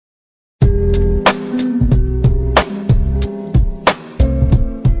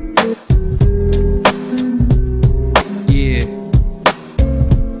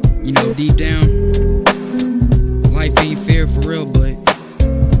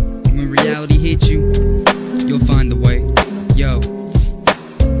reality hits you, you'll find the way. Yo.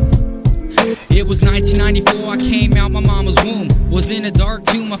 It was 1994, I came out my mama's womb. Was in the dark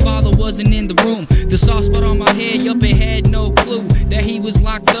too, my father wasn't in the room. The soft spot on my head, yup, it had no clue that he was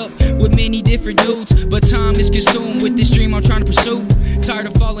locked up with many different dudes. But time is consumed with this dream I'm trying to pursue. Tired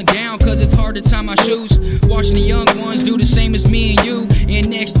of falling down, cause it's hard to tie my shoes. Watching the young ones do the same as me and you. And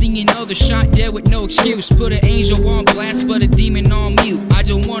next thing you know, they're shot dead with no excuse. Put an angel on blast, but a demon on mute. I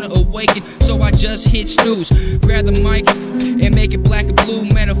don't wanna awaken, so I just hit snooze. Grab the mic and make it black and blue.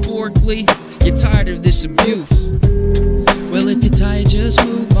 Metaphorically, you're tired of this abuse. Well, if you're tired, just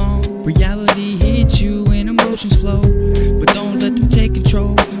move on. Reality hits you and emotions flow, but don't let them take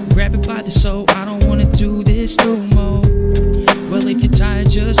control. Grab it by the soul, I don't wanna do this no more. Well, if you're tired,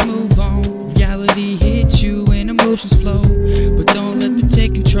 just move on. Reality hits you and emotions flow, but don't let them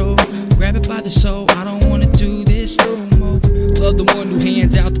take control. Grab it by the soul, I don't wanna do this no more. Love the one who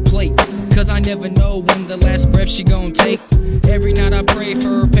hands out the plate, cause I never know when the last breath she gon' take. Every night I pray for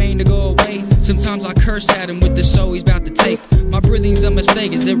her pain to go away. Sometimes I curse at him with the soul he's about to take. My breathing's a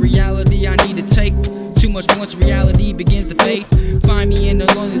mistake, is it reality I need to take? Too much once reality begins to fade. Find me in a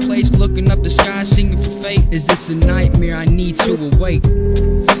lonely place, looking up the sky, singing for fate. Is this a nightmare I need to awake?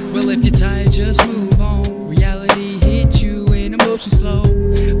 Well, if you're tired, just move on. Reality hits you and emotions flow,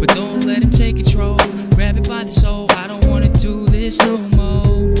 but don't let him take control. Grab it by the soul, I don't wanna do this no more.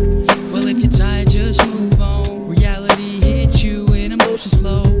 Well, if you're tired, just move on. Reality hits you and emotions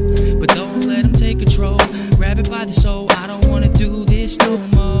flow, but don't let him take control. Grab it by the soul, I don't wanna do this no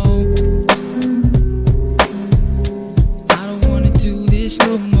more. I don't wanna do this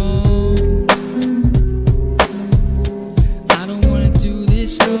no more. I don't wanna do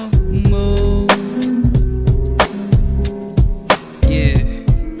this no more. Yeah.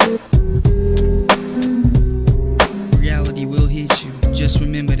 Reality will hit you, just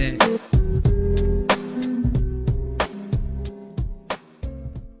remember that.